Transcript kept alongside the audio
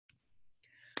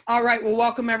All right. Well,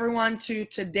 welcome everyone to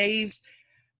today's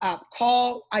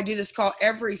call. I do this call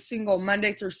every single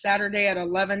Monday through Saturday at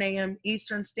 11 a.m.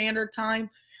 Eastern Standard Time.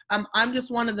 I'm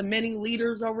just one of the many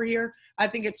leaders over here. I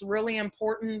think it's really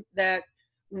important that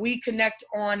we connect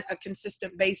on a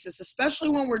consistent basis, especially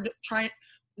when we're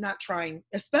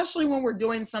especially when we're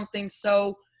doing something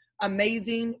so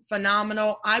amazing,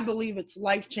 phenomenal. I believe it's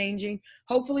life-changing.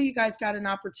 Hopefully you guys got an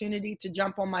opportunity to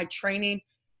jump on my training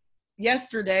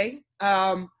yesterday.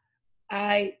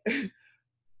 I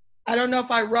I don't know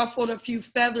if I ruffled a few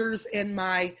feathers in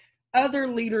my other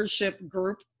leadership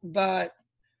group, but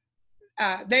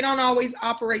they don't always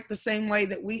operate the same way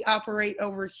that we operate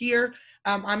over here.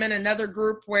 I'm in another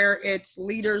group where it's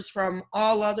leaders from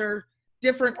all other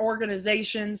different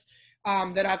organizations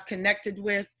that I've connected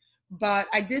with. But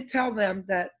I did tell them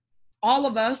that all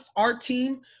of us, our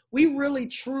team, we really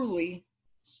truly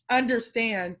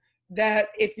understand that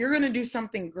if you're going to do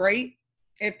something great,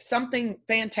 if something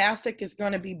fantastic is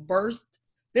going to be birthed,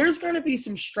 there's going to be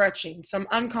some stretching, some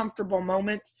uncomfortable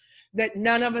moments that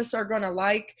none of us are going to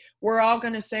like. We're all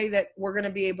going to say that we're going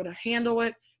to be able to handle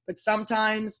it, but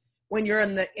sometimes when you're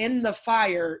in the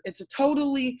fire, it's a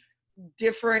totally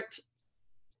different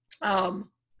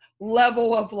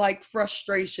level of like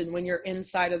frustration when you're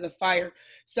inside of the fire.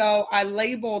 So I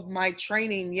labeled my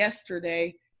training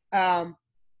yesterday,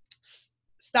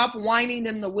 Stop Whining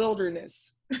in the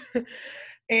Wilderness.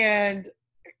 And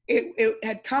it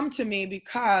had come to me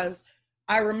because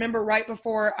I remember right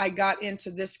before I got into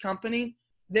this company,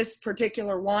 this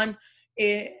particular one,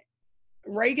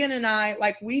 Reagan and I,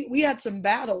 like we had some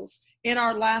battles in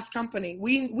our last company.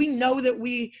 We know that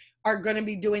we are going to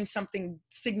be doing something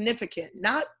significant,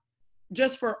 not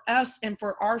just for us and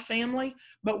for our family,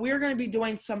 but we're going to be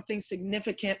doing something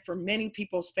significant for many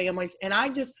people's families. And I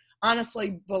just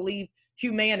honestly believe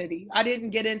humanity. I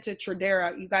didn't get into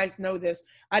Tradera. You guys know this.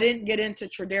 I didn't get into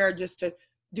Tradera just to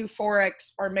do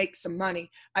Forex or make some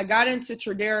money. I got into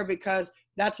Tradera because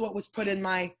that's what was put in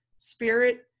my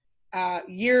spirit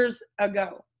years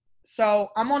ago. So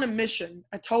I'm on a mission,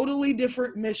 a totally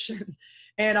different mission.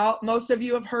 And most of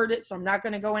you have heard it, so I'm not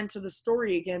going to go into the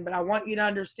story again, but I want you to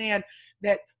understand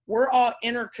that we're all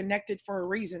interconnected for a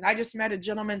reason. I just met a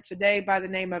gentleman today by the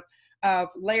name of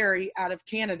Larry out of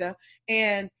Canada,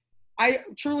 and I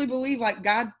truly believe like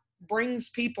God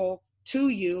brings people to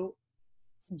you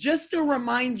just to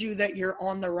remind you that you're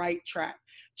on the right track.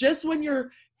 Just when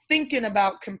you're thinking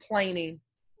about complaining,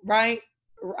 right?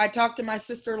 I talked to my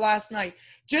sister last night.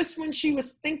 Just when she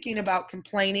was thinking about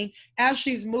complaining, as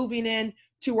she's moving in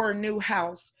to her new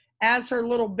house, as her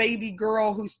little baby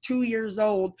girl who's 2 years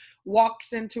old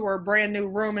walks into her brand new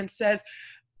room and says,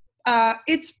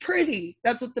 it's pretty.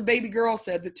 That's what the baby girl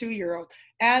said, the 2-year-old.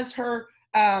 As her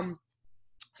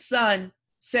son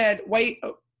said, wait,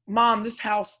 Mom, this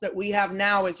house that we have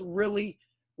now is really,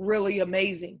 really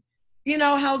amazing. You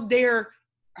know, how dare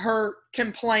her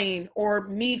complain or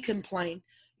me complain,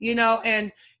 you know,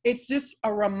 and it's just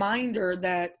a reminder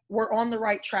that we're on the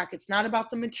right track. It's not about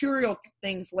the material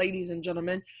things, ladies and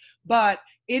gentlemen, but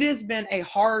it has been a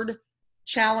hard,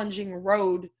 challenging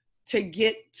road to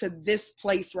get to this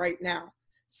place right now.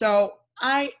 So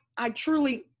I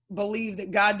truly believe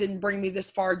that God didn't bring me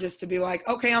this far just to be like,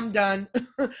 okay, I'm done.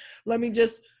 Let me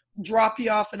just drop you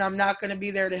off and I'm not going to be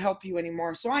there to help you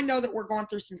anymore. So I know that we're going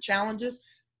through some challenges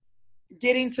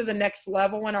getting to the next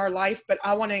level in our life, but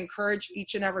I want to encourage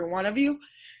each and every one of you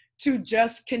to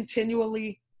just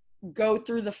continually go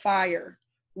through the fire.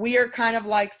 We are kind of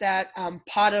like that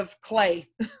pot of clay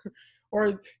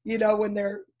or, you know, when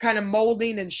they're kind of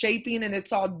molding and shaping and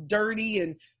it's all dirty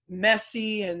and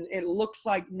messy and it looks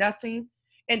like nothing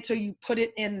until you put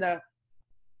it in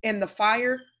the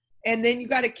fire. And then you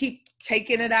got to keep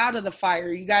taking it out of the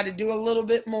fire. You got to do a little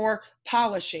bit more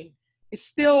polishing. It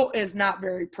still is not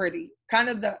very pretty, kind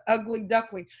of the ugly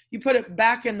duckling. You put it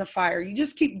back in the fire. You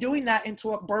just keep doing that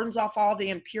until it burns off all the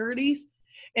impurities.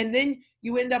 And then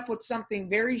you end up with something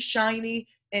very shiny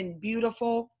and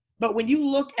beautiful. But when you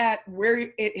look at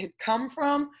where it had come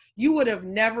from, you would have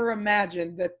never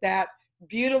imagined that that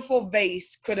beautiful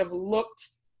vase could have looked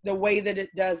the way that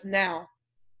it does now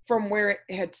from where it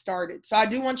had started. So I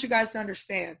do want you guys to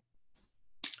understand,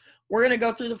 we're going to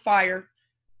go through the fire.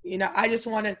 You know, I just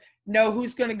want to know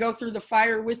who's going to go through the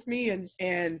fire with me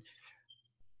and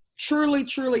truly,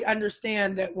 truly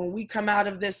understand that when we come out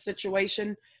of this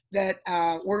situation that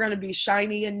we're going to be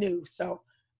shiny and new. So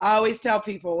I always tell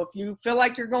people, if you feel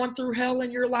like you're going through hell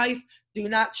in your life, do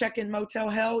not check in Motel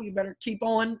Hell. You better keep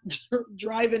on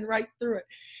driving right through it.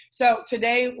 So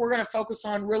today we're going to focus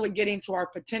on really getting to our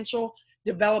potential,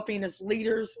 developing as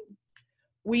leaders.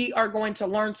 We are going to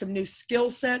learn some new skill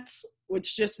sets.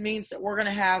 which just means that we're going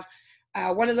to have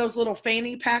one of those little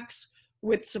fanny packs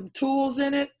with some tools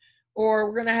in it, or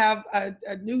we're going to have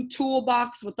a new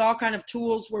toolbox with all kind of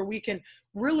tools where we can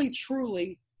really,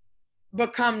 truly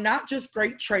become not just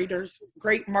great traders,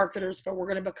 great marketers, but we're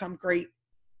going to become great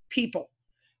people.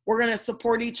 We're going to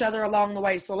support each other along the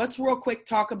way. So let's real quick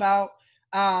talk about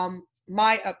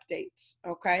my updates,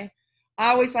 okay?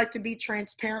 I always like to be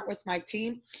transparent with my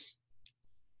team.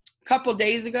 A couple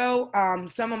days ago,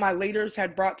 some of my leaders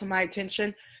had brought to my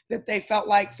attention that they felt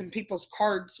like some people's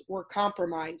cards were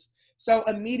compromised. So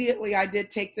immediately I did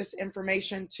take this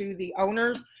information to the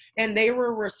owners, and they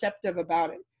were receptive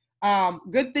about it.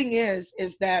 Good thing is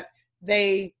that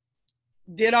they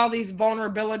did all these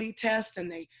vulnerability tests,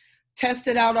 and they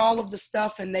tested out all of the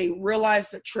stuff, and they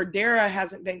realized that Tradera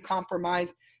hasn't been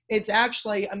compromised. It's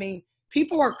actually, I mean,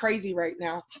 people are crazy right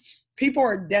now. People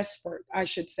are desperate, I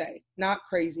should say, not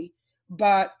crazy.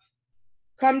 But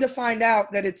come to find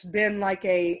out that it's been like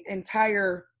a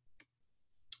entire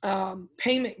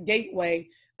payment gateway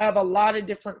of a lot of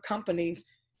different companies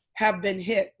have been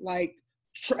hit, like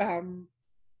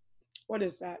what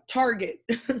is that? Target,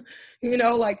 you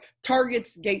know, like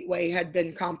Target's gateway had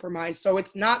been compromised. So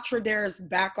it's not Tradera's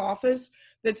back office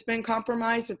that's been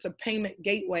compromised. It's a payment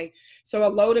gateway. So a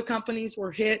load of companies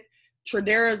were hit.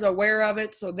 Tradera is aware of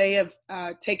it. So they have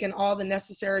taken all the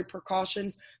necessary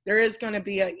precautions. There is going to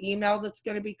be an email that's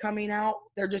going to be coming out.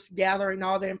 They're just gathering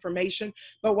all the information.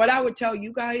 But what I would tell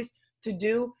you guys to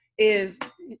do is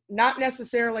not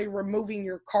necessarily removing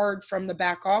your card from the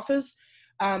back office,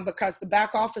 because the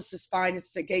back office is fine.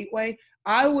 It's the gateway.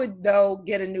 I would, though,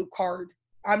 get a new card.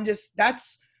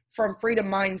 That's from Freedom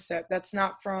Mindset. That's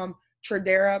not from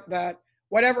Tradera, but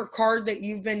whatever card that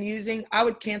you've been using, I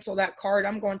would cancel that card.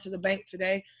 I'm going to the bank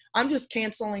today. I'm just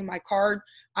canceling my card.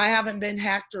 I haven't been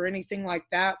hacked or anything like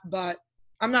that, but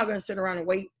I'm not going to sit around and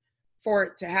wait for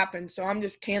it to happen. So I'm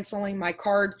just canceling my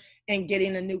card and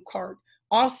getting a new card.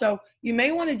 Also, you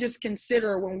may want to just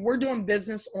consider when we're doing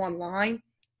business online,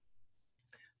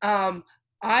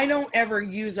 I don't ever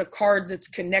use a card that's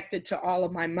connected to all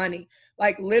of my money.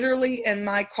 Like literally in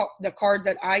the card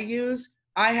that I use,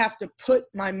 I have to put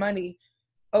my money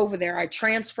over there. I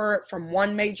transfer it from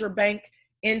one major bank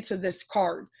into this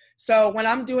card. So when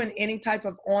I'm doing any type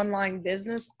of online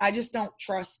business, I just don't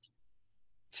trust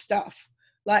stuff.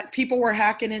 Like people were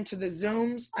hacking into the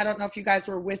Zooms. I don't know if you guys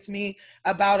were with me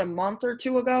about a month or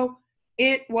two ago.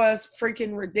 It was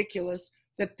freaking ridiculous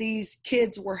that these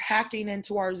kids were hacking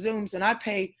into our Zooms, and I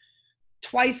pay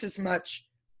twice as much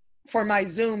for my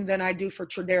Zoom than I do for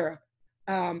Tradera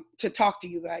to talk to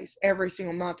you guys every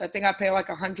single month. I think I pay like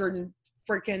 $100 and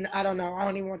freaking, I don't know. I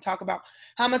don't even want to talk about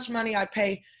how much money I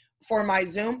pay for my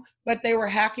Zoom, but they were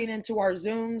hacking into our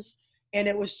Zooms, and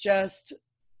it was just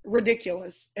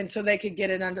ridiculous until they could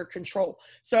get it under control.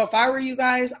 So if I were you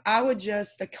guys, I would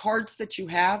just, the cards that you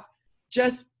have,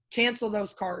 just cancel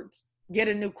those cards, get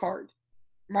a new card.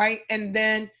 Right. And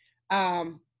then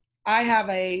I have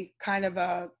a kind of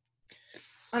I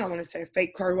don't want to say a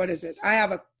fake card. What is it? I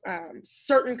have a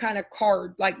certain kind of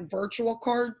card, like virtual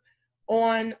card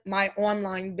on my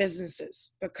online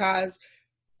businesses, because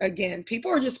again,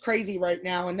 people are just crazy right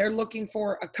now and they're looking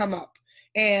for a come up.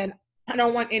 And I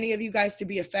don't want any of you guys to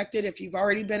be affected. If you've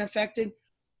already been affected,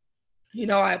 you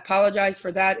know, I apologize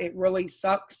for that. It really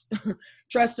sucks.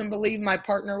 Trust and believe my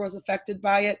partner was affected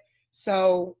by it.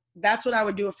 So that's what I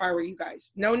would do if I were you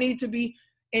guys. No need to be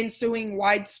ensuing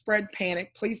widespread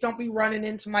panic. Please don't be running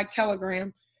into my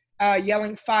Telegram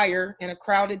yelling fire in a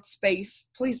crowded space.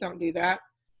 Please don't do that,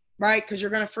 right? Because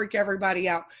you're going to freak everybody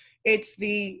out. It's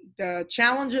the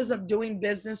challenges of doing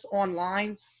business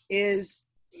online is,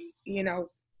 you know,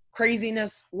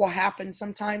 craziness will happen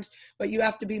sometimes, but you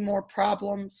have to be more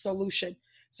problem solution.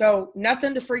 So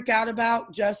nothing to freak out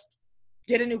about. Just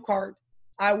get a new card.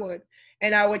 I would.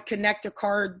 And I would connect a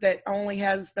card that only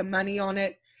has the money on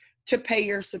it to pay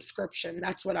your subscription.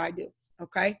 That's what I do.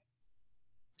 Okay.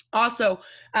 Also,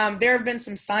 there have been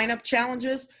some sign-up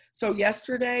challenges. So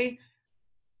yesterday,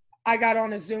 I got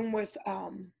on a Zoom with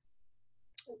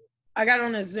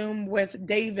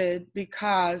David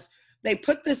because they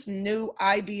put this new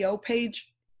IBO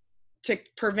page to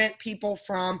prevent people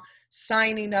from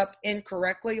signing up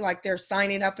incorrectly, like they're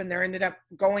signing up and they're ended up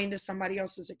going to somebody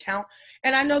else's account.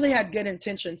 And I know they had good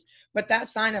intentions, but that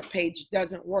sign up page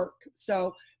doesn't work.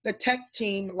 So the tech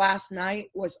team last night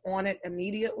was on it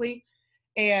immediately.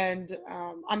 And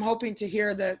I'm hoping to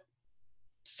hear that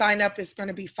sign up is going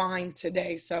to be fine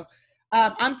today. So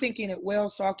I'm thinking it will.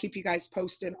 So I'll keep you guys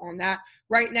posted on that.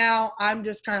 Right now, I'm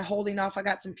just kind of holding off. I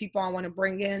got some people I want to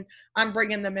bring in. I'm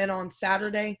bringing them in on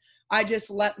Saturday. I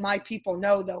just let my people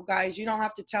know, though, guys, you don't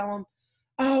have to tell them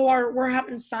oh, we're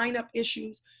having sign up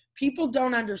issues. People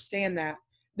don't understand that.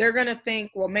 They're going to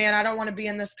think, well, man, I don't want to be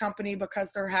in this company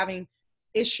because they're having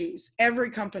issues. Every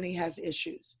company has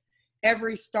issues.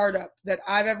 Every startup that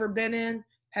I've ever been in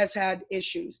has had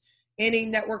issues. Any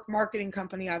network marketing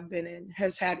company I've been in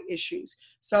has had issues.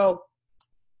 So,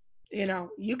 you know,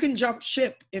 you can jump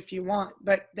ship if you want,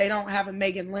 but they don't have a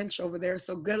Megan Lynch over there.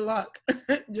 So good luck.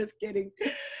 Just kidding.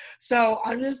 So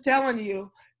I'm just telling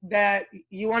you that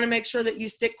you want to make sure that you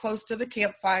stick close to the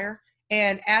campfire.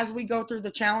 And as we go through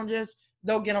the challenges,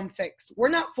 they'll get them fixed. We're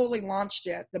not fully launched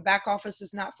yet. The back office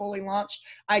is not fully launched.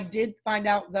 I did find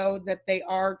out, though, that they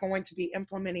are going to be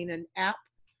implementing an app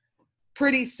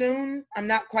pretty soon. I'm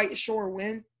not quite sure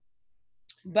when,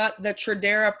 but the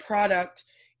Tradera product,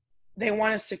 they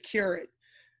want to secure it.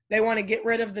 They want to get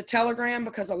rid of the Telegram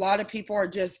because a lot of people are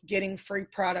just getting free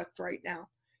product right now.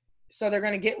 So they're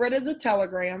going to get rid of the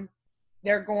Telegram.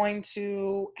 They're going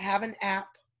to have an app,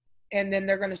 and then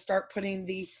they're going to start putting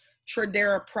the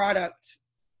Tradera product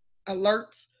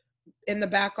alerts in the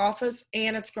back office,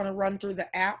 and it's going to run through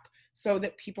the app so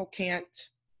that people can't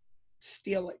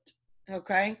steal it.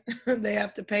 Okay. They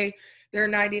have to pay their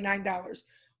 $99.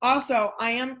 Also,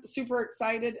 I am super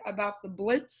excited about the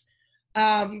Blitz.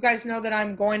 You guys know that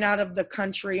I'm going out of the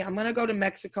country. I'm going to go to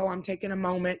Mexico. I'm taking a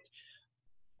moment.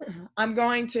 I'm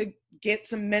going to get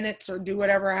some minutes or do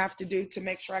whatever I have to do to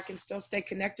make sure I can still stay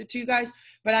connected to you guys.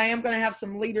 But I am going to have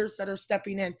some leaders that are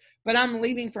stepping in. But I'm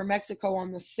leaving for Mexico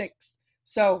on the 6th.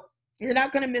 So you're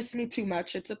not going to miss me too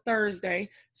much. It's a Thursday.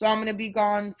 So I'm going to be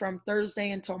gone from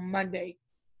Thursday until Monday,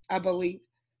 I believe.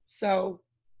 So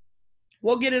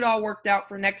we'll get it all worked out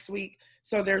for next week.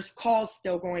 So there's calls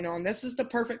still going on. This is the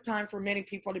perfect time for many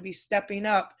people to be stepping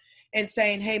up and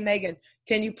saying, hey, Megan,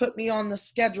 can you put me on the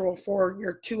schedule for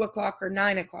your 2 o'clock or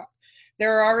 9 o'clock?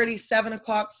 There are already 7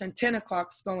 o'clocks and 10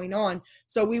 o'clocks going on.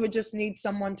 So we would just need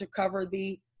someone to cover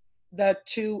the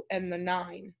 2 and the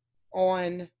 9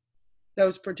 on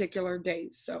those particular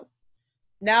days. So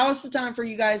now is the time for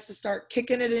you guys to start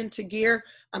kicking it into gear.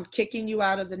 I'm kicking you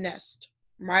out of the nest,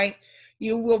 right?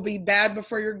 You will be bad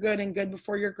before you're good and good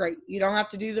before you're great. You don't have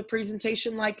to do the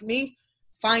presentation like me.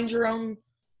 Find your own,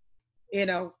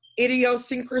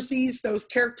 idiosyncrasies, those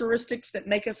characteristics that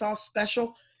make us all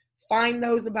special. Find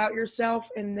those about yourself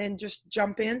and then just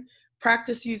jump in.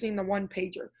 Practice using the one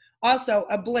pager. Also,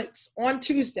 a blitz. On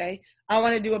Tuesday, I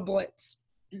want to do a blitz.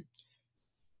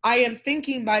 I am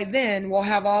thinking by then we'll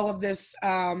have all of this,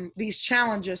 these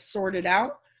challenges sorted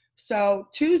out. So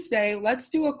Tuesday, let's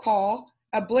do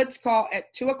a blitz call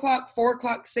at 2 o'clock, 4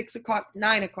 o'clock, 6 o'clock,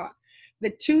 9 o'clock. The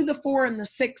 2, the 4, and the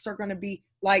 6 are going to be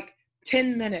like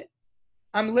 10-minute.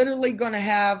 I'm literally going to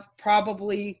have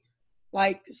probably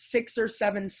like 6 or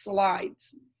 7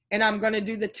 slides, and I'm going to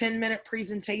do the 10-minute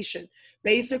presentation.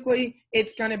 Basically,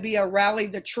 it's going to be a rally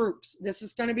the troops. This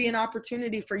is going to be an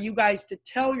opportunity for you guys to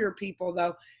tell your people,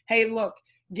 though, hey, look,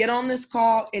 get on this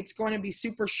call. It's going to be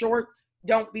super short.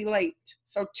 Don't be late.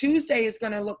 So Tuesday is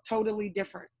going to look totally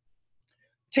different.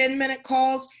 10-minute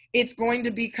calls, it's going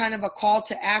to be kind of a call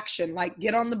to action, like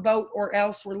get on the boat or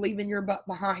else we're leaving your butt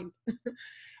behind.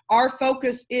 Our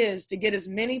focus is to get as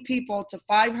many people to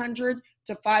 500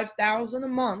 to 5,000 a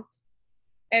month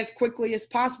as quickly as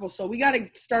possible. So we got to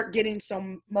start getting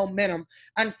some momentum.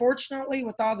 Unfortunately,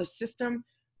 with all the system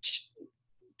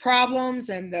problems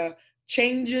and the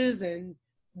changes and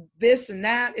this and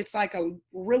that, it's like a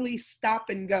really stop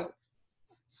and go.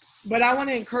 But I want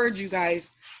to encourage you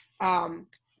guys,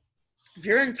 if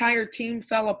your entire team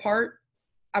fell apart,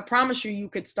 I promise you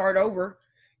could start over.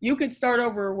 You could start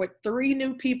over with 3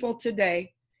 new people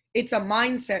today. It's a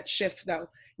mindset shift, though.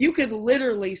 You could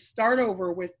literally start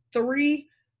over with 3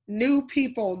 new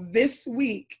people this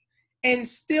week and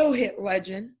still hit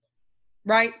legend,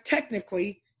 right?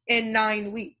 Technically, in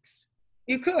 9 weeks.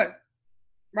 You could,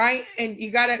 right? And you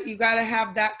gotta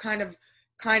have that kind of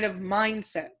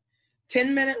mindset.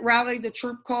 10-minute rally the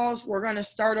troop calls. We're going to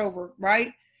start over,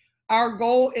 right? Our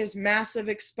goal is massive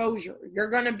exposure. You're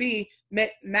going to be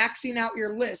maxing out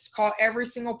your list. Call every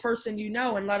single person you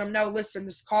know and let them know, listen,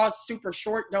 this call is super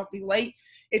short. Don't be late.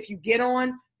 If you get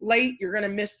on late, you're going to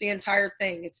miss the entire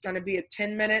thing. It's going to be a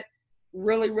 10-minute,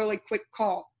 really, really quick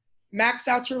call. Max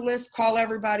out your list. Call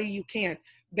everybody you can.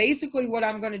 Basically, what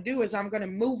I'm going to do is I'm going to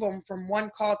move them from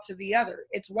one call to the other.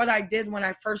 It's what I did when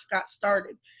I first got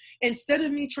started. Instead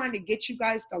of me trying to get you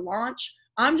guys to launch,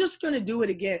 I'm just going to do it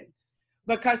again.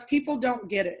 Because people don't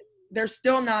get it. They're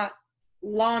still not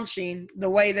launching the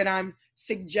way that I'm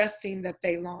suggesting that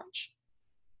they launch.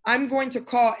 I'm going to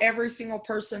call every single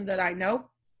person that I know,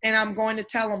 and I'm going to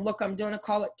tell them, look, I'm doing a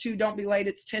call at 2. Don't be late.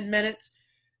 It's 10 minutes.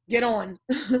 get on.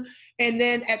 And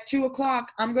then at 2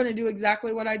 o'clock, I'm going to do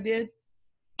exactly what I did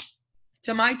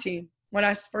to my team when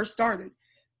I first started.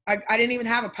 I didn't even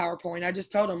have a PowerPoint. I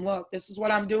just told them, look, this is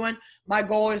what I'm doing. My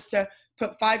goal is to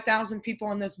put 5,000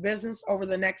 people in this business over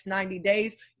the next 90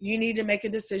 days. You need to make a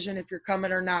decision if you're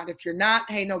coming or not. If you're not,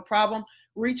 hey, no problem.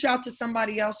 Reach out to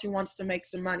somebody else who wants to make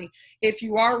some money. If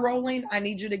you are rolling, I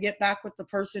need you to get back with the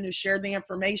person who shared the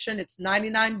information. It's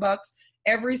 99 bucks.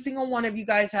 Every single one of you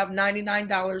guys have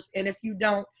 $99. And if you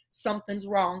don't, something's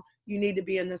wrong. You need to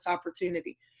be in this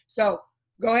opportunity. So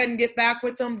go ahead and get back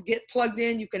with them. Get plugged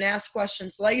in. You can ask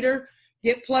questions later.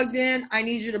 Get plugged in. I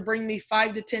need you to bring me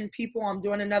 5 to 10 people. I'm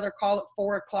doing another call at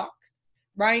 4 o'clock,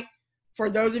 right? For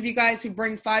those of you guys who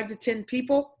bring 5 to 10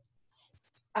 people,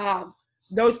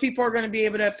 those people are going to be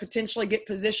able to potentially get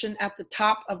positioned at the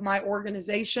top of my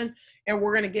organization, and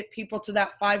we're going to get people to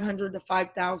that $500 to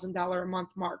 $5,000 a month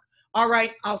mark. All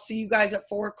right, I'll see you guys at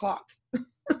 4 o'clock.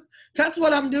 That's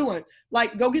what I'm doing.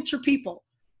 Like, go get your people.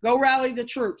 Go rally the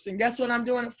troops. And guess what I'm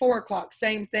doing at 4 o'clock?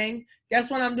 Same thing. Guess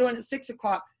what I'm doing at 6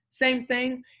 o'clock? Same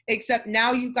thing, except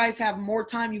now you guys have more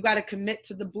time. You got to commit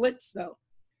to the blitz, though.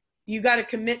 You got to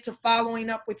commit to following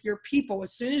up with your people.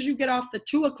 As soon as you get off the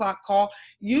 2 o'clock call,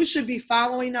 you should be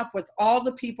following up with all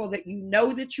the people that you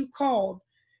know that you called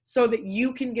so that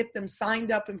you can get them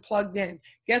signed up and plugged in.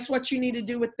 Guess what you need to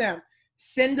do with them?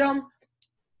 Send them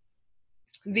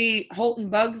the Holton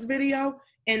Bugs video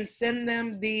and send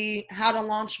them the how to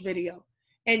launch video.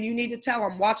 And you need to tell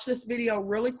them, watch this video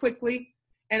really quickly.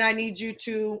 And I need you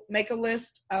to make a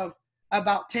list of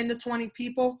about 10 to 20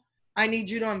 people. I need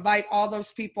you to invite all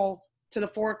those people to the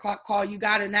 4 o'clock call. You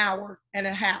got an hour and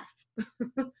a half,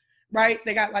 right?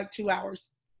 They got like 2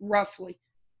 hours, roughly.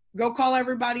 Go call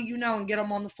everybody you know and get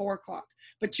them on the 4 o'clock.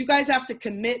 But you guys have to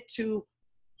commit to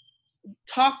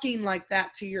talking like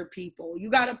that to your people.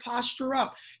 You got to posture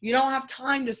up. You don't have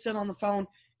time to sit on the phone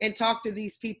and talk to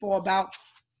these people about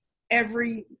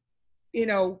every,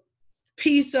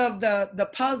 piece of the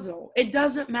puzzle. It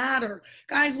doesn't matter.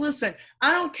 Guys, listen,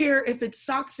 I don't care if it's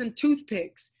socks and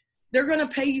toothpicks. They're going to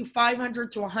pay you $500,000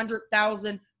 to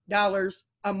 $100,000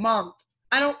 a month.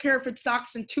 I don't care if it's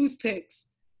socks and toothpicks.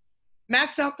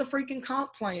 Max out the freaking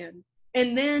comp plan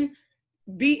and then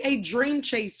be a dream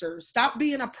chaser. Stop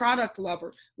being a product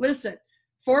lover. Listen,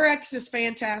 Forex is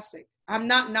fantastic. I'm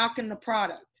not knocking the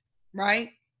product,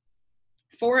 right?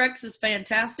 Forex is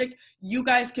fantastic. You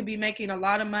guys could be making a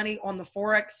lot of money on the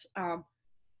Forex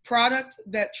product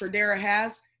that Tradera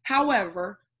has.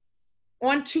 However,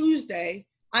 on Tuesday,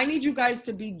 I need you guys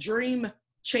to be dream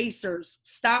chasers.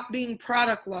 Stop being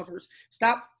product lovers.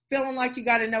 Stop feeling like you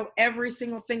got to know every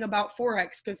single thing about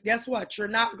Forex, because guess what? You're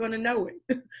not going to know it.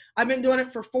 I've been doing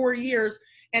it for 4 years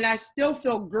and I still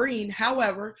feel green.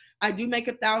 However, I do make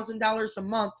 $1,000 a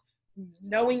month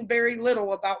knowing very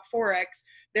little about Forex.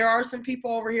 There are some people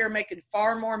over here making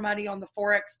far more money on the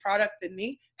Forex product than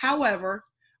me. However,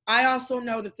 I also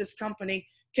know that this company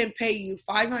can pay you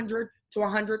 $500,000 to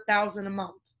 $100,000 a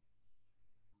month.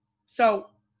 So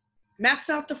max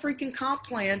out the freaking comp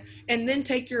plan and then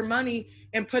take your money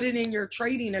and put it in your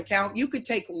trading account. You could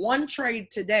take one trade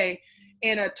today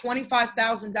in a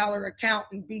 $25,000 account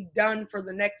and be done for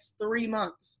the next 3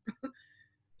 months.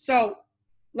 So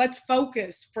let's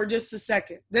focus for just a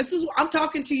second. I'm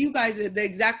talking to you guys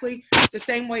exactly the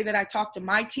same way that I talked to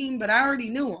my team, but I already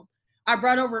knew them. I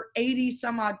brought over 80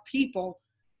 some odd people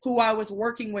who I was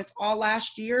working with all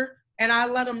last year. And I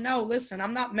let them know, listen,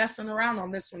 I'm not messing around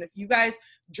on this one. If you guys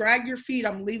drag your feet,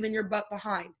 I'm leaving your butt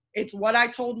behind. It's what I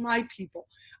told my people.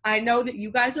 I know that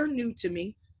you guys are new to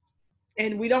me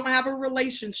and we don't have a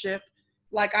relationship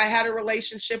like I had a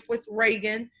relationship with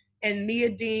Reagan and Mia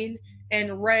Dean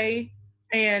and Ray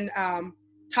and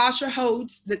Tasha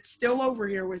Hodes that's still over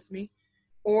here with me,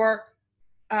 or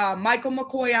Michael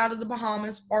McCoy out of the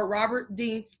Bahamas, or Robert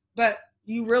Dean. But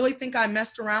you really think I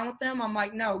messed around with them? I'm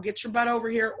like, no, get your butt over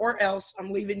here or else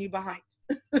I'm leaving you behind.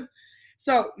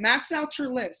 So max out your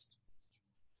list.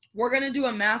 We're going to do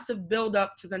a massive build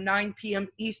up to the 9 p.m.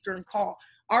 Eastern call.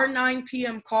 Our 9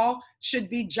 p.m. call should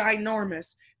be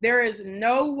ginormous. There is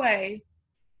no way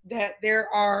that there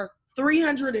are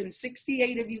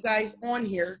 368 of you guys on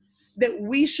here that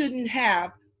we shouldn't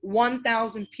have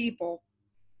 1,000 people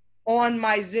on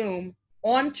my Zoom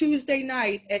on Tuesday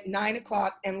night at 9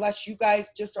 o'clock unless you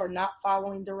guys just are not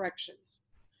following directions.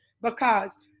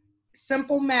 Because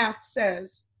simple math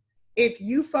says if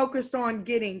you focused on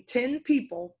getting 10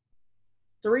 people,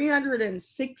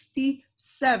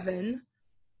 367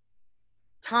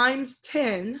 times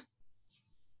 10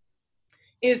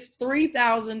 is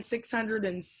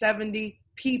 3,670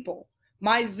 people.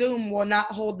 My Zoom will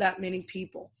not hold that many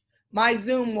people. my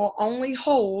Zoom will only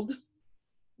hold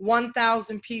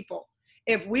 1,000 people.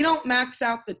 If we don't max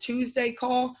out the Tuesday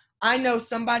call, I know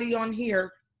somebody on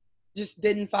here just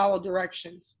didn't follow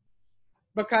directions,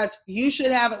 because you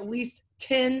should have at least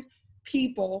 10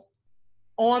 people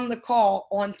on the call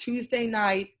on Tuesday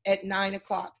night at 9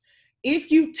 o'clock.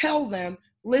 If you tell them,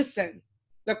 listen,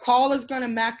 the call is going to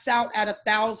max out at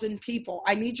 1,000 people,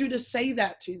 I need you to say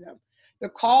that to them. The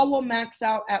call will max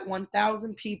out at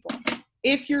 1,000 people.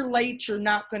 If you're late, you're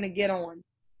not going to get on.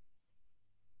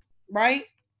 Right?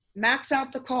 Max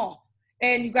out the call.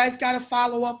 And you guys got to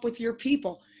follow up with your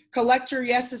people. Collect your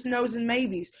yeses, nos, and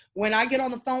maybes. When I get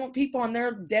on the phone with people and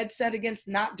they're dead set against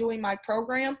not doing my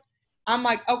program, I'm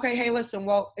like, okay, hey, listen,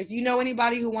 well, if you know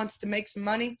anybody who wants to make some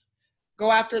money,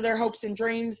 go after their hopes and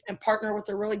dreams and partner with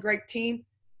a really great team,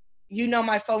 you know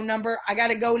my phone number. I got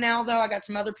to go now, though. I got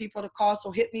some other people to call,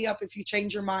 so hit me up if you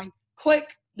change your mind.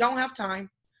 Click. Don't have time.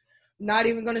 Not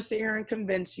even going to sit here and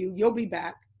convince you. You'll be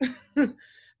back.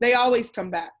 They always come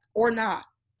back, or not.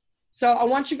 So I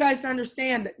want you guys to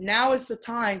understand that now is the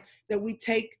time that we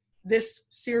take this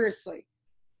seriously.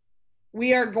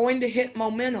 We are going to hit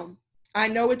momentum. I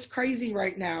know it's crazy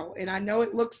right now, and I know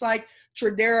it looks like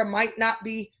Tradera might not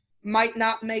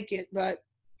make it, but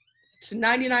it's a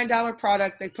 $99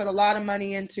 product. They put a lot of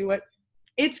money into it.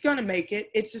 It's going to make it.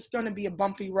 It's just going to be a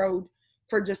bumpy road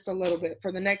for just a little bit,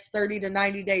 for the next 30 to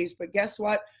 90 days. But guess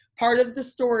what? Part of the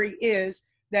story is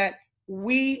that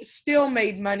we still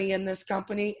made money in this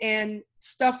company and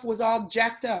stuff was all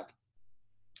jacked up.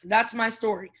 That's my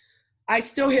story. I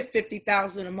still hit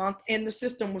 50,000 a month and the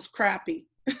system was crappy.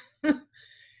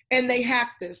 And they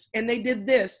hacked this and they did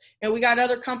this. And we got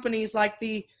other companies like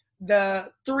the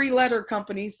 3-letter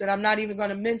companies that I'm not even going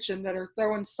to mention that are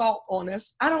throwing salt on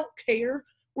us. I don't care.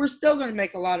 We're still going to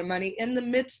make a lot of money in the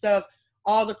midst of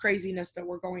all the craziness that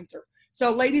we're going through.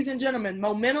 So ladies and gentlemen,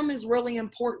 momentum is really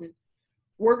important.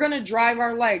 We're going to drive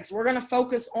our legs. We're going to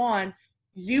focus on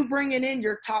you bringing in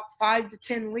your top 5 to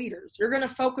 10 leaders. You're going to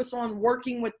focus on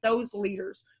working with those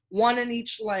leaders, one in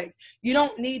each leg. You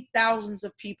don't need thousands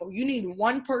of people. You need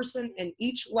one person in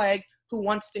each leg who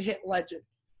wants to hit legend.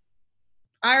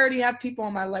 I already have people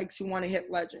on my legs who want to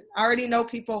hit legend. I already know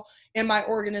people in my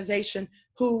organization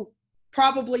who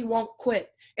probably won't quit.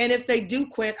 And if they do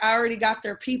quit, I already got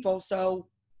their people, so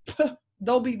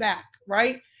they'll be back,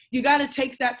 right? You got to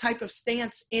take that type of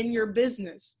stance in your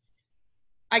business.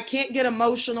 I can't get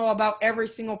emotional about every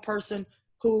single person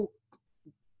who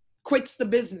quits the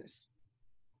business,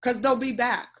 because they'll be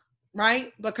back,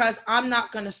 right? Because I'm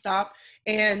not going to stop.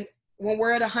 And when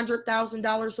we're at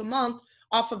 $100,000 a month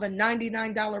off of a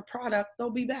 $99 product, they'll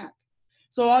be back.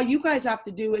 So all you guys have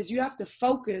to do is you have to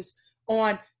focus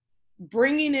on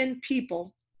bringing in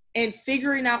people and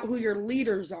figuring out who your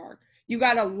leaders are. You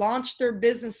got to launch their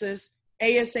businesses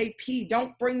ASAP.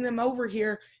 Don't bring them over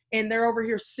here and they're over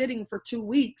here sitting for 2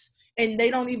 weeks and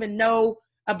they don't even know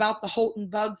about the Holton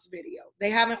Bugs video. They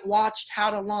haven't watched how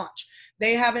to launch.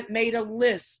 They haven't made a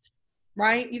list,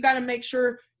 right? You got to make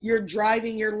sure you're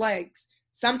driving your legs.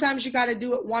 Sometimes you got to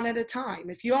do it one at a time.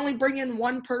 If you only bring in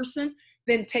one person,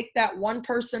 then take that one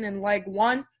person in leg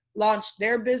 1, launch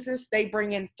their business. They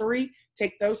bring in 3,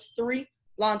 take those 3,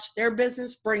 launch their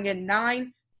business, bring in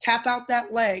 9, tap out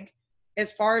that leg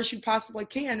as far as you possibly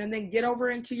can, and then get over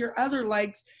into your other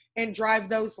legs and drive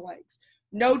those legs.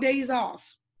 No days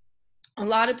off. A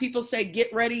lot of people say,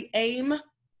 get ready, aim,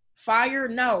 fire.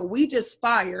 No, we just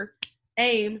fire,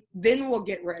 aim, then we'll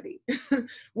get ready.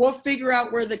 We'll figure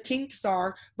out where the kinks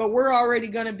are, but we're already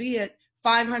going to be at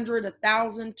 500,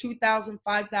 1,000, 2,000,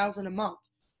 5,000 a month.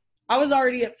 I was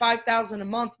already at 5,000 a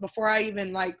month before I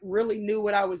even really knew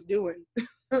what I was doing.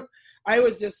 I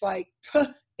was just like,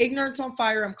 ignorance on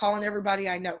fire. I'm calling everybody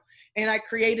I know. And I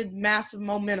created massive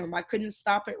momentum. I couldn't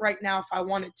stop it right now if I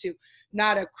wanted to.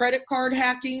 Not a credit card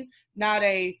hacking, not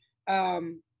a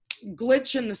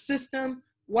glitch in the system,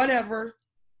 whatever.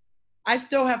 I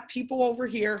still have people over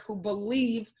here who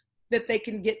believe that they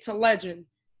can get to legend,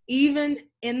 even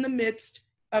in the midst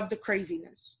of the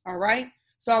craziness. All right.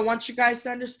 So I want you guys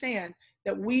to understand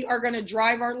that we are going to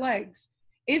drive our legs.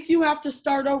 If you have to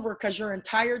start over because your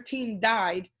entire team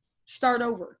died, start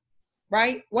over,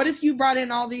 right? What if you brought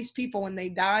in all these people and they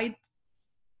died?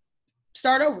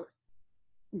 Start over.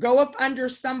 Go up under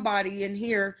somebody in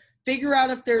here, figure out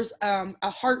if there's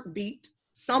a heartbeat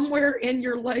somewhere in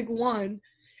your leg 1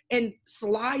 and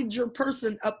slide your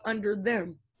person up under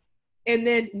them. And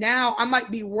then now I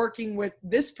might be working with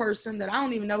this person that I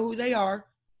don't even know who they are,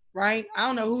 right? I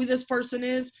don't know who this person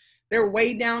is. They're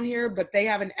way down here, but they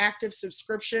have an active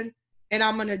subscription, and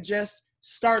I'm going to just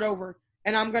start over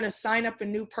and I'm going to sign up a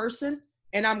new person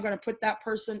and I'm going to put that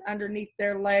person underneath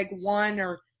their leg 1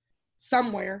 or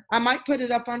somewhere. I might put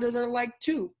it up under their leg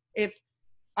 2. If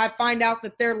I find out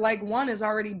that their leg 1 is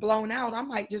already blown out, I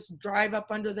might just drive up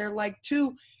under their leg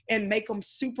 2 and make them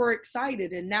super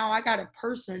excited. And now I got a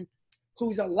person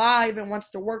who's alive and wants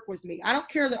to work with me. I don't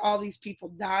care that all these people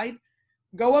died.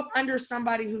 Go up under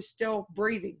somebody who's still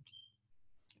breathing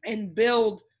and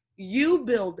build. You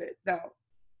build it though.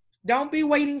 Don't be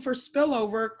waiting for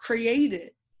spillover. Create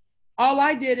it. All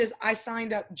I did is I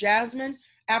signed up Jasmine.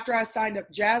 After I signed up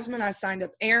Jasmine, I signed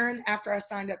up Aaron. After I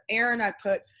signed up Aaron, I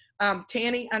put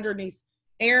Tanny underneath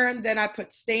Aaron. Then I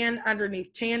put Stan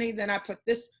underneath Tanny. Then I put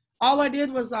this. All I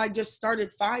did was I just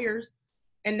started fires.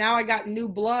 And now I got new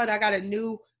blood. I got a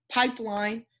new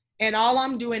pipeline. And all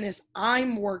I'm doing is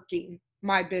I'm working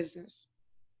my business.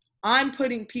 I'm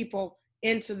putting people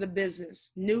into the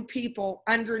business, new people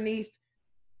underneath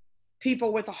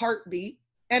people with a heartbeat.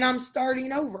 And I'm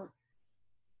starting over,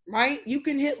 right? You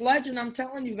can hit legend. I'm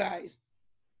telling you guys.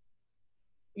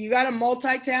 You got to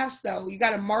multitask though. You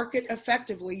got to market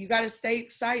effectively. You got to stay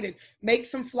excited. Make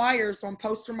some flyers on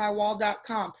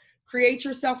postermywall.com. Create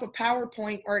yourself a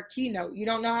PowerPoint or a keynote. You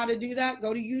don't know how to do that?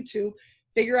 Go to YouTube.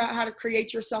 Figure out how to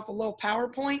create yourself a little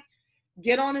PowerPoint.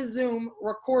 Get on a Zoom,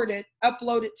 record it,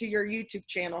 upload it to your YouTube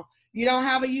channel. You don't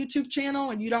have a YouTube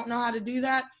channel and you don't know how to do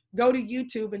that? Go to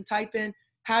YouTube and type in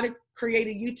how to create a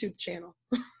YouTube channel.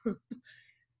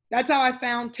 That's how I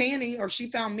found Tanny, or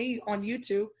she found me on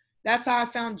YouTube. That's how I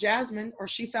found Jasmine, or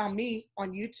she found me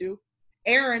on YouTube.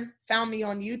 Aaron found me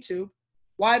on YouTube.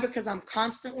 Why? Because I'm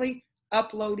constantly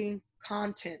uploading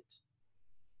content.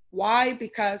 Why?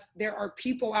 Because there are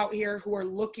people out here who are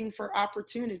looking for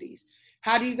opportunities.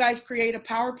 How do you guys create a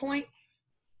PowerPoint?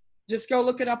 Just go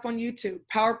look it up on YouTube.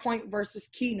 PowerPoint versus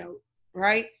Keynote,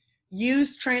 right?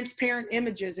 Use transparent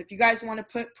images. If you guys want to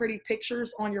put pretty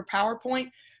pictures on your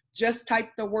PowerPoint, just type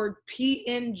the word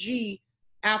PNG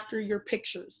after your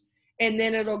pictures, and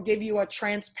then it'll give you a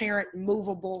transparent,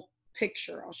 movable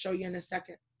picture. I'll show you in a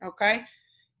second, okay?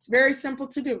 It's very simple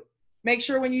to do. Make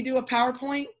sure when you do a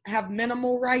PowerPoint, have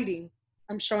minimal writing.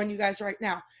 I'm showing you guys right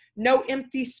now. No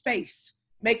empty space.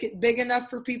 Make it big enough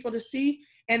for people to see.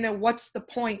 And then what's the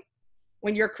point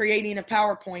when you're creating a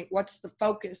PowerPoint? What's the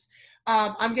focus?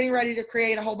 I'm getting ready to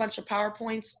create a whole bunch of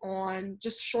PowerPoints on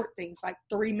just short things, like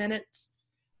 3 minutes,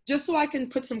 just so I can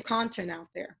put some content out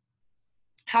there.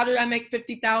 How did I make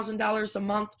 $50,000 a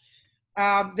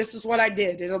month? This is what I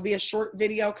did. It'll be a short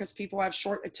video because people have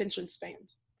short attention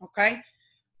spans, okay?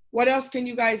 What else can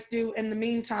you guys do in the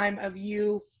meantime of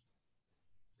you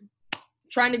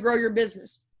trying to grow your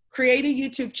business? Create a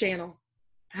YouTube channel.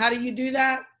 How do you do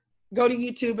that? Go to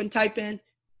YouTube and type in,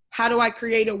 how do I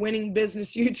create a winning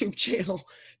business YouTube channel?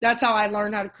 That's how I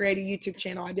learned how to create a YouTube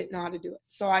channel. I didn't know how to do it.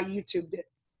 So I YouTubed it,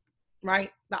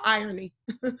 right? The irony.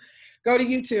 Go to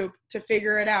YouTube to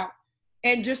figure it out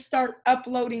and just start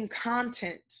uploading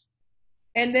content.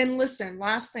 And then listen,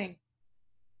 last thing.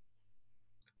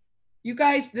 You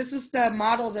guys, this is the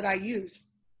model that I use.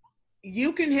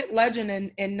 You can hit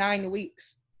legend in 9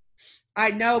 weeks.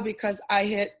 I know because I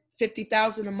hit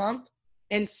 50,000 a month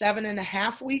in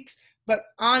 7.5 weeks, but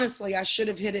honestly, I should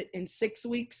have hit it in 6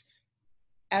 weeks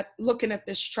at looking at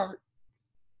this chart.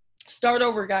 Start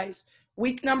over, guys.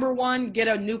 Week number 1, get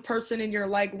a new person in your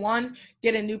leg 1,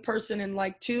 get a new person in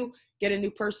leg 2, get a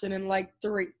new person in leg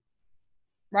 3.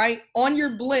 Right? On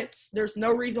your blitz, there's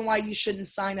no reason why you shouldn't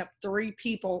sign up 3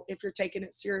 people if you're taking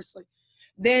it seriously.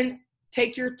 Then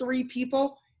take your 3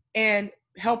 people and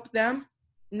help them.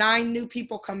 9 new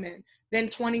people come in, then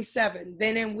 27.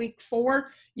 Then in week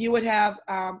 4, you would have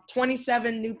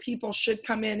 27 new people should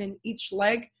come in each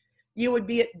leg. You would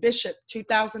be at Bishop,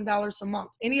 $2,000 a month.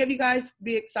 Any of you guys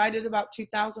be excited about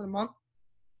 $2,000 a month?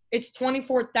 It's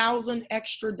 $24,000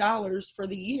 extra dollars for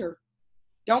the year.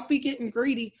 Don't be getting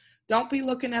greedy. Don't be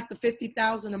looking at the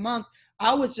 $50,000 a month.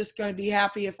 I was just going to be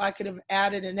happy if I could have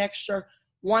added an extra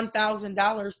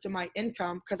 $1,000 to my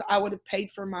income because I would have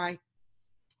paid for my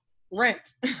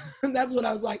rent. That's what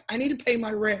I was like. I need to pay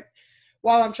my rent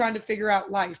while I'm trying to figure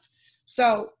out life.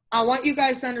 So I want you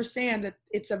guys to understand that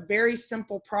it's a very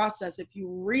simple process if you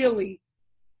really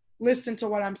listen to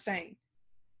what I'm saying.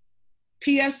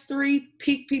 PS3,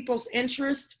 pique people's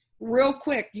interest real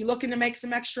quick. You looking to make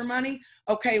some extra money?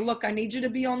 Okay, look, I need you to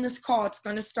be on this call. It's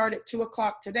going to start at 2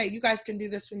 o'clock today. You guys can do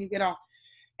this when you get off.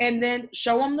 And then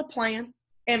show them the plan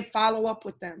and follow up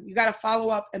with them. You got to follow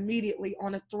up immediately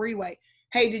on a 3-way.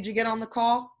 Hey, did you get on the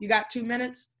call? You got 2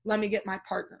 minutes? Let me get my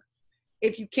partner.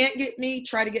 If you can't get me,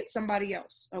 try to get somebody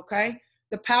else, okay?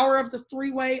 The power of the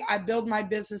 3-way, I build my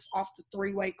business off the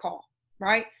 3-way call,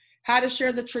 right? How to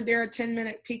share the Tradera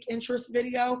 10-minute peak interest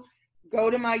video. go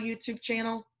to my YouTube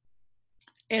channel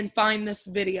and find this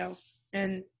video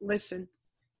and listen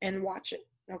and watch it.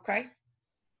 Okay.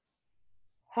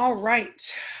 All right.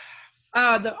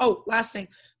 Last thing.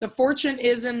 The fortune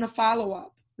is in the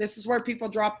follow-up. This is where people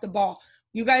drop the ball.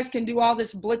 You guys can do all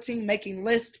this blitzing, making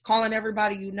lists, calling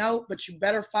everybody you know, but you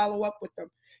better follow up with them.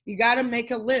 You got to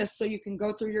make a list so you can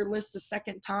go through your list a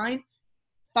second time.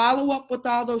 Follow up with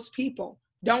all those people.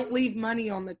 Don't leave money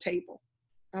on the table.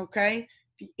 Okay?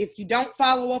 If you don't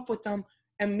follow up with them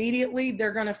immediately,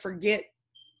 they're going to forget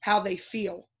how they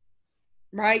feel.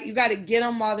 Right? You got to get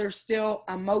them while they're still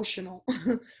emotional,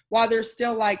 while they're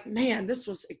still like, man, this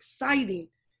was exciting,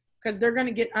 because they're going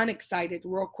to get unexcited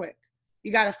real quick.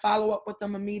 You got to follow up with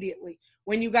them immediately.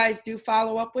 When you guys do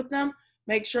follow up with them,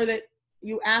 make sure that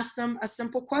you ask them a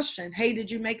simple question. Hey,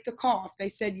 did you make the call? If they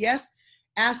said yes,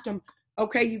 ask them,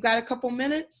 okay, you got a couple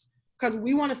minutes? Because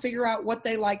we want to figure out what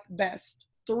they like best.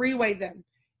 Three-way them.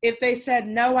 If they said,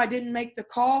 no, I didn't make the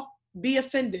call, be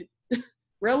offended.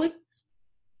 Really?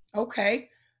 Okay.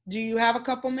 Do you have a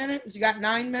couple minutes? You got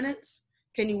 9 minutes?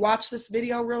 Can you watch this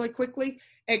video really quickly?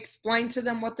 Explain to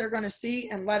them what they're going to see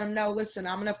and let them know, listen,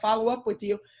 I'm going to follow up with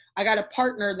you. I got a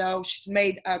partner, though. She's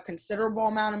made a considerable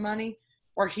amount of money,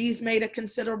 or he's made a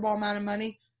considerable amount of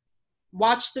money.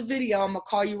 Watch the video. I'm going to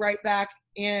call you right back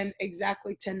in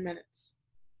exactly 10 minutes.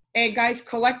 And guys,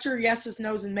 collect your yeses,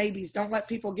 nos, and maybes. Don't let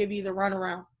people give you the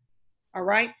runaround. All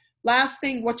right? Last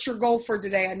thing, what's your goal for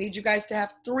today? I need you guys to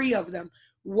have 3 of them.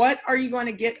 What are you going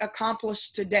to get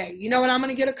accomplished today? You know what I'm going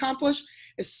to get accomplished?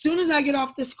 As soon as I get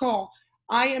off this call,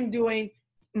 I am doing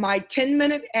my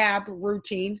 10-minute ab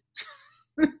routine.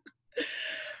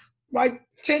 My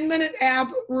 10-minute ab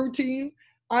routine.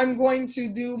 I'm going to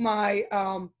do my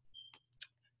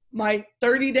my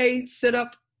 30-day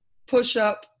sit-up,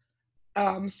 push-up,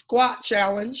 squat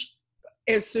challenge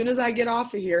as soon as I get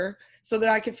off of here, so that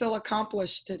I can feel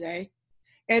accomplished today.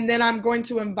 And then I'm going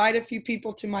to invite a few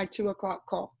people to my 2:00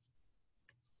 call.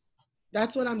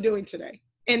 That's what I'm doing today.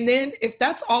 And then if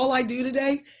that's all I do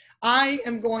today, I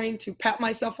am going to pat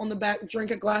myself on the back, drink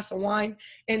a glass of wine,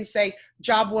 and say,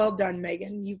 job well done,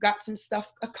 Megan. You got some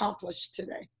stuff accomplished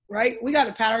today, right? We got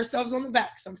to pat ourselves on the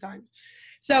back sometimes.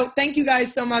 So thank you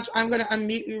guys so much. I'm going to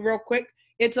unmute you real quick.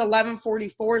 It's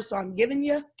 11:44, so I'm giving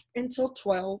you until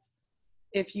 12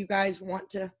 if you guys want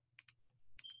to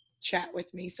chat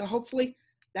with me. So hopefully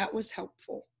that was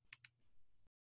helpful.